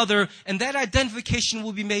or the other, and that identification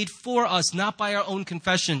will be made for us, not by our own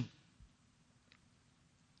confession.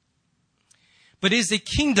 But it is a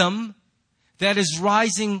kingdom that is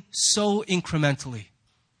rising so incrementally.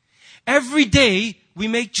 Every day, we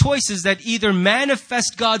make choices that either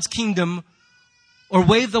manifest God's kingdom or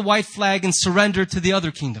wave the white flag and surrender to the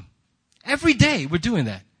other kingdom. Every day, we're doing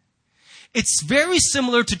that. It's very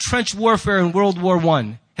similar to trench warfare in World War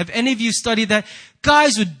I. Have any of you studied that?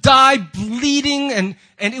 Guys would die bleeding, and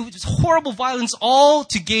it was horrible violence, all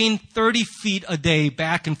to gain 30 feet a day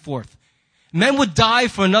back and forth. Men would die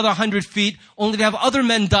for another 100 feet, only to have other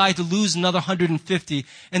men die to lose another 150.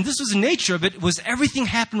 And this was the nature of it, was everything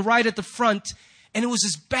happened right at the front, and it was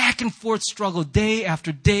this back and forth struggle day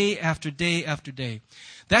after day after day after day.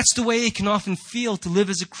 That's the way it can often feel to live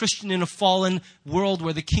as a Christian in a fallen world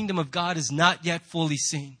where the kingdom of God is not yet fully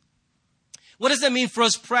seen. What does that mean for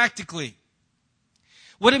us practically?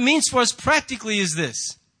 What it means for us practically is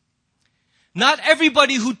this. Not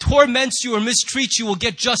everybody who torments you or mistreats you will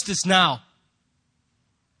get justice now.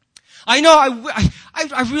 I know,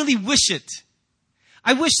 I really wish it.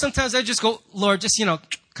 I wish sometimes I just go, Lord, just,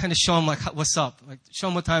 kind of show them like, what's up? Like, show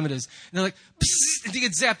them what time it is. And they're like, and they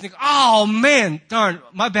get zapped. And they go, oh man, darn,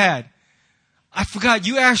 my bad. I forgot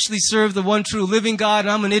you actually serve the one true living God,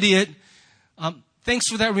 and I'm an idiot. Thanks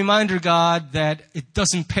for that reminder, God, that it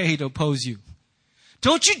doesn't pay to oppose you.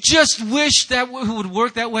 Don't you just wish that it would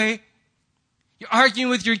work that way? You're arguing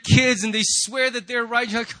with your kids and they swear that they're right.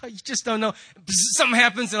 You're like, oh, you just don't know. Something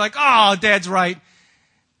happens. They're like, oh, Dad's right.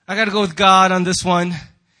 I got to go with God on this one.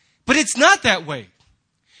 But it's not that way.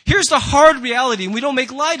 Here's the hard reality, and we don't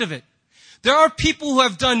make light of it. There are people who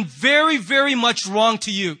have done very, very much wrong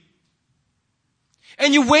to you.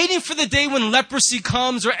 And you're waiting for the day when leprosy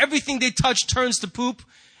comes or everything they touch turns to poop.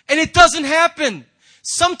 And it doesn't happen.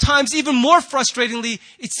 Sometimes, even more frustratingly,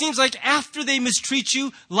 it seems like after they mistreat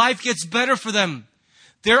you, life gets better for them.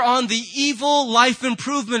 They're on the evil life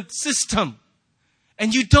improvement system,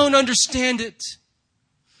 and you don't understand it.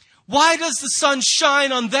 Why does the sun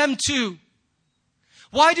shine on them too?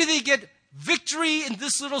 Why do they get victory in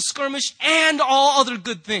this little skirmish and all other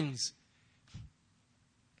good things?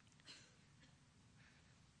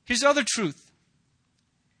 Here's the other truth.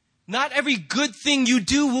 Not every good thing you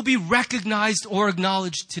do will be recognized or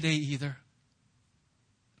acknowledged today either.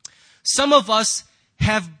 Some of us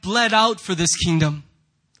have bled out for this kingdom.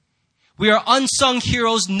 We are unsung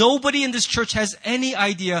heroes. Nobody in this church has any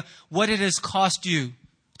idea what it has cost you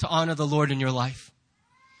to honor the Lord in your life.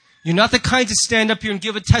 You're not the kind to stand up here and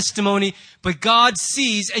give a testimony, but God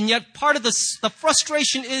sees, and yet part of the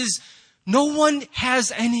frustration is no one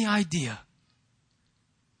has any idea.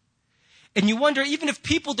 And you wonder, even if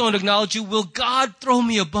people don't acknowledge you, will God throw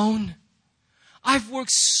me a bone? I've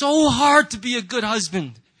worked so hard to be a good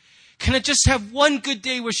husband. Can I just have one good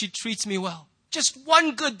day where she treats me well? Just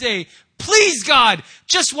one good day. Please, God,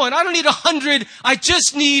 just one. I don't need 100. I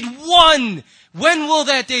just need one. When will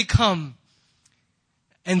that day come?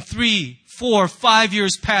 And 3, 4, 5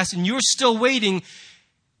 years pass and you're still waiting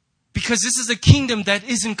because this is a kingdom that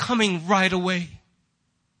isn't coming right away.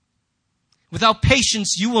 Without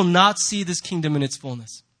patience, you will not see this kingdom in its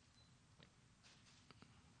fullness.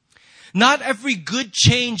 Not every good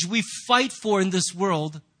change we fight for in this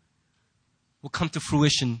world will come to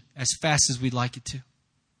fruition as fast as we'd like it to.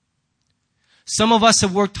 Some of us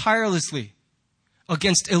have worked tirelessly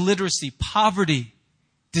against illiteracy, poverty,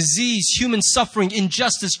 disease, human suffering,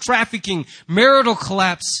 injustice, trafficking, marital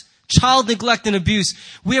collapse, child neglect and abuse.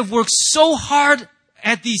 We have worked so hard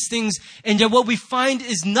at these things, and yet what we find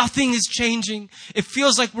is nothing is changing. It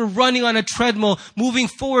feels like we're running on a treadmill, moving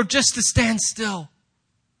forward just to stand still.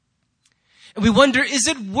 And we wonder, is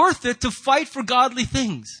it worth it to fight for godly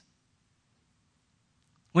things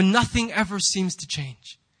when nothing ever seems to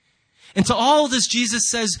change? And to all this, Jesus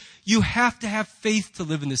says, you have to have faith to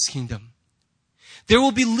live in this kingdom. There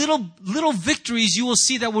will be little victories you will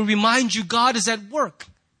see that will remind you God is at work.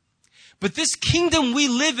 But this kingdom we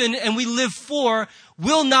live in and we live for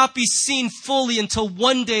will not be seen fully until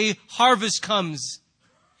one day harvest comes.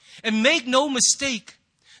 And make no mistake,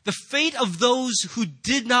 the fate of those who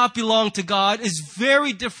did not belong to God is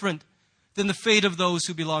very different than the fate of those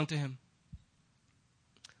who belong to Him.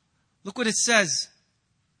 Look what it says.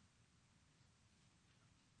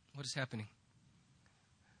 What is happening?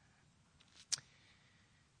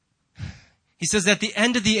 He says, at the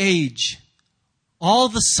end of the age, all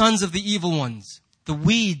the sons of the evil ones, the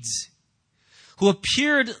weeds, who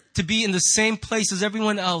appeared to be in the same place as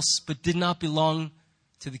everyone else, but did not belong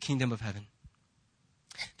to the kingdom of heaven.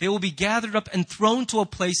 They will be gathered up and thrown to a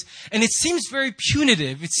place, and it seems very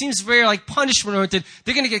punitive. It seems very like punishment oriented.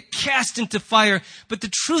 They're going to get cast into fire. But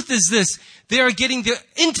the truth is this, they are getting the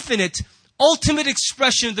infinite, ultimate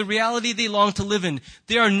expression of the reality they long to live in.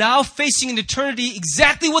 They are now facing in eternity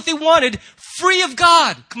exactly what they wanted, free of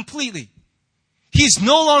God, completely. He's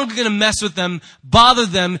no longer going to mess with them, bother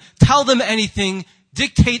them, tell them anything,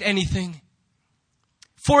 dictate anything.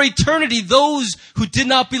 For eternity, those who did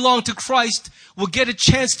not belong to Christ will get a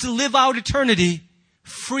chance to live out eternity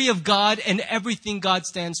free of God and everything God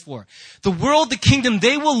stands for. The world, the kingdom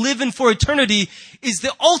they will live in for eternity is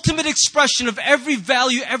the ultimate expression of every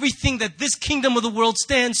value, everything that this kingdom of the world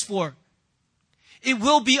stands for. It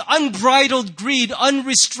will be unbridled greed,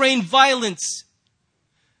 unrestrained violence.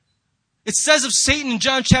 It says of Satan in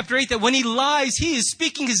John chapter 8 that when he lies, he is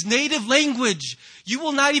speaking his native language. You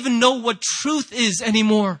will not even know what truth is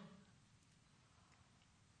anymore.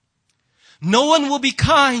 No one will be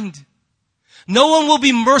kind. No one will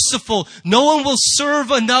be merciful. No one will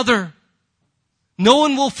serve another. No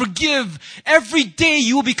one will forgive. Every day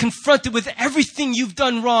you will be confronted with everything you've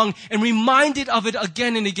done wrong and reminded of it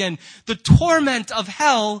again and again. The torment of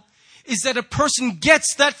hell is that a person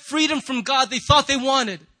gets that freedom from God they thought they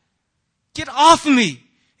wanted. Get off of me.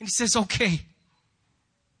 And he says, okay,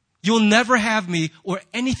 you'll never have me or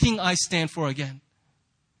anything I stand for again.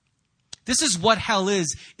 This is what hell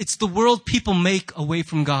is. It's the world people make away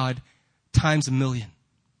from God times 1,000,000.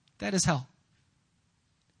 That is hell.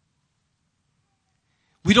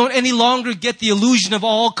 We don't any longer get the illusion of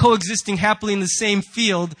all coexisting happily in the same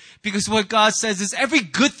field because what God says is every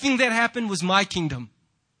good thing that happened was my kingdom.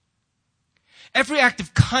 Every act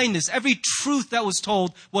of kindness, every truth that was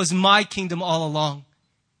told was my kingdom all along.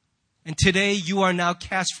 And today you are now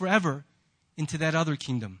cast forever into that other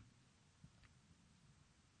kingdom.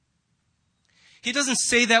 He doesn't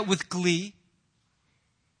say that with glee.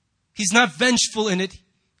 He's not vengeful in it.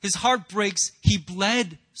 His heart breaks. He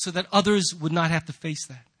bled so that others would not have to face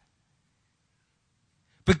that.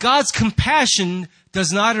 But God's compassion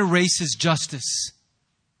does not erase His justice.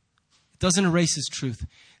 It doesn't erase His truth.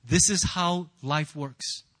 This is how life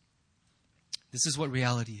works. This is what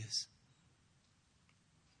reality is.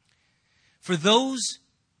 For those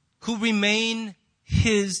who remain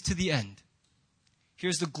His to the end,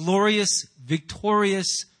 here's the glorious,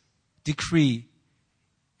 victorious decree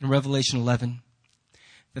in Revelation 11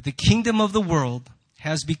 that the kingdom of the world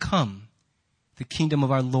has become the kingdom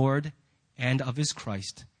of our Lord and of his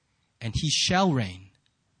Christ, and he shall reign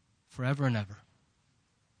forever and ever.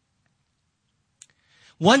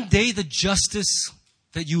 One day the justice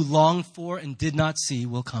that you longed for and did not see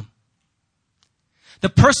will come. The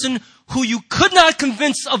person who you could not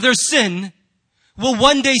convince of their sin will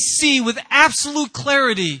one day see with absolute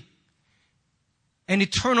clarity and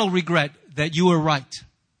eternal regret that you were right.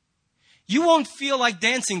 You won't feel like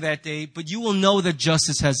dancing that day, but you will know that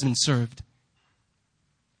justice has been served.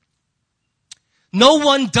 No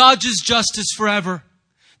one dodges justice forever.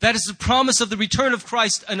 That is the promise of the return of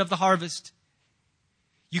Christ and of the harvest.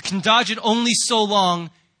 You can dodge it only so long,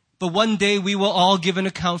 but one day we will all give an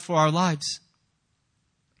account for our lives.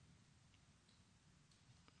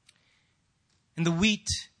 And the wheat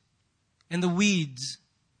and the weeds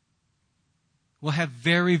will have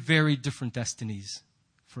very, very different destinies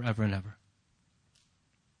forever and ever.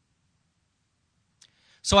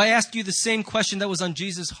 So I ask you the same question that was on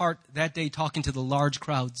Jesus' heart that day talking to the large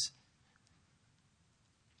crowds.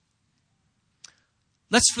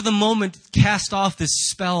 Let's for the moment cast off this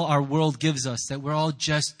spell our world gives us that we're all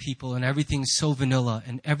just people and everything's so vanilla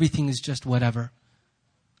and everything is just whatever.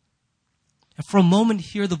 And for a moment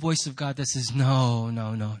hear the voice of God that says, no.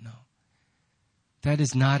 That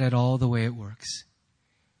is not at all the way it works.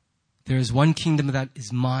 There is one kingdom that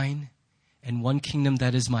is mine and one kingdom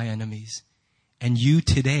that is my enemy's. And you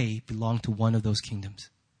today belong to one of those kingdoms.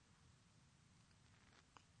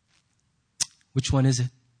 Which one is it?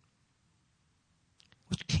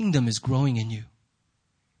 Which kingdom is growing in you?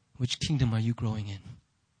 Which kingdom are you growing in?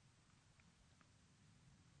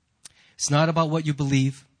 It's not about what you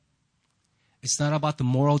believe. It's not about the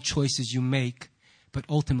moral choices you make, but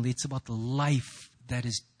ultimately it's about the life that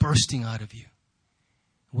is bursting out of you.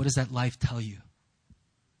 What does that life tell you?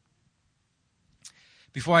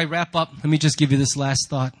 Before I wrap up, let me just give you this last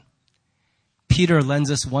thought. Peter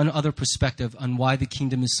lends us one other perspective on why the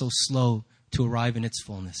kingdom is so slow to arrive in its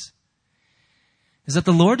fullness. Is that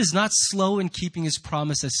the Lord is not slow in keeping his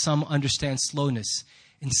promise as some understand slowness.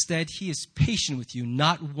 Instead, he is patient with you,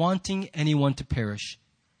 not wanting anyone to perish,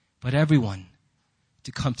 but everyone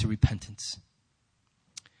to come to repentance.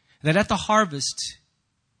 That at the harvest,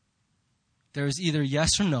 there is either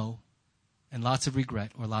yes or no, and lots of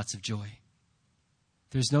regret or lots of joy.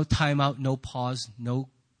 There's no timeout, no pause, no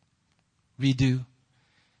redo.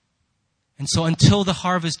 And so until the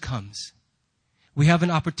harvest comes, we have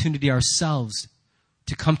an opportunity ourselves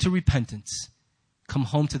to come to repentance, come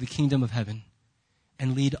home to the kingdom of heaven,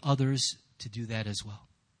 and lead others to do that as well.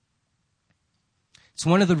 It's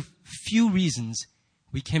one of the few reasons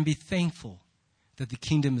we can be thankful that the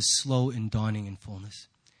kingdom is slow in dawning in fullness,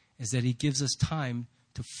 is that he gives us time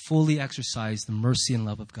to fully exercise the mercy and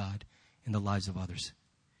love of God in the lives of others.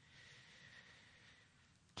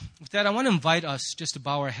 With that, I want to invite us just to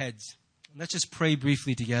bow our heads. Let's just pray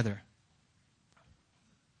briefly together.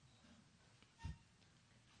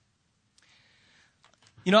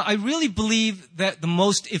 You know, I really believe that the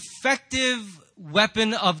most effective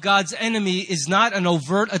weapon of God's enemy is not an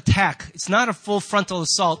overt attack. It's not a full frontal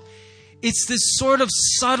assault. It's this sort of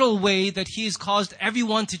subtle way that he has caused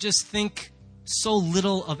everyone to just think so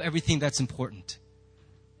little of everything that's important.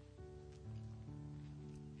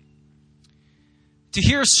 To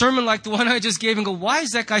hear a sermon like the one I just gave and go, why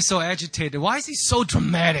is that guy so agitated? Why is he so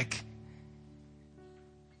dramatic?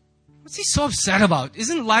 What's he so upset about?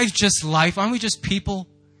 Isn't life just life? Aren't we just people?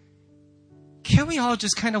 Can't we all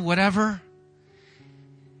just kind of whatever?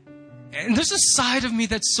 And there's a side of me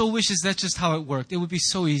that so wishes that's just how it worked. It would be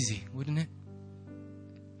so easy, wouldn't it?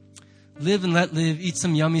 Live and let live, eat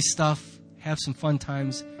some yummy stuff, have some fun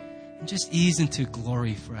times, and just ease into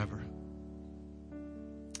glory forever.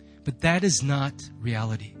 But that is not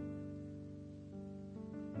reality.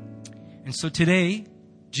 And so today,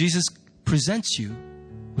 Jesus presents you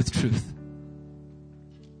with truth.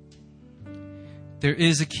 There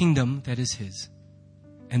is a kingdom that is his,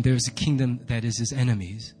 and there is a kingdom that is his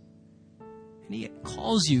enemies. And he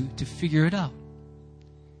calls you to figure it out.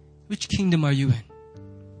 Which kingdom are you in?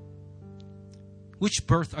 Which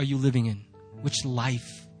birth are you living in? Which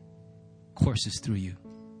life courses through you?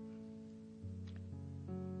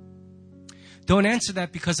 Don't answer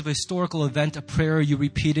that because of a historical event, a prayer you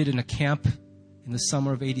repeated in a camp in the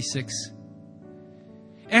summer of '86.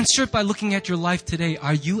 Answer it by looking at your life today.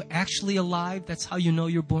 Are you actually alive? That's how you know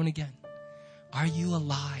you're born again. Are you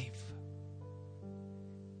alive?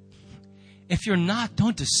 If you're not,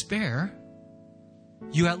 don't despair.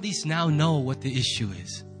 You at least now know what the issue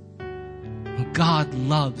is. God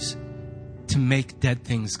loves to make dead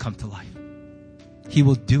things come to life. He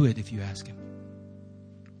will do it if you ask him.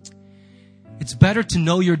 It's better to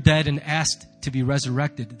know you're dead and ask to be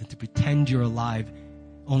resurrected than to pretend you're alive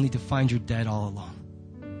only to find you're dead all along.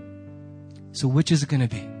 So which is it going to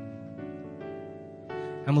be?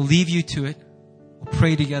 I'm going to leave you to it. We'll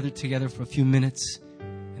pray together for a few minutes,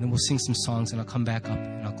 and then we'll sing some songs, and I'll come back up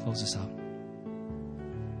and I'll close this out.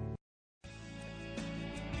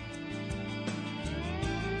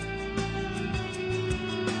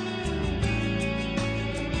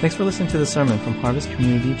 Thanks for listening to the sermon from Harvest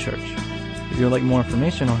Community Church. If you would like more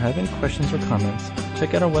information or have any questions or comments,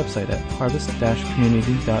 check out our website at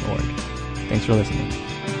harvest-community.org. Thanks for listening.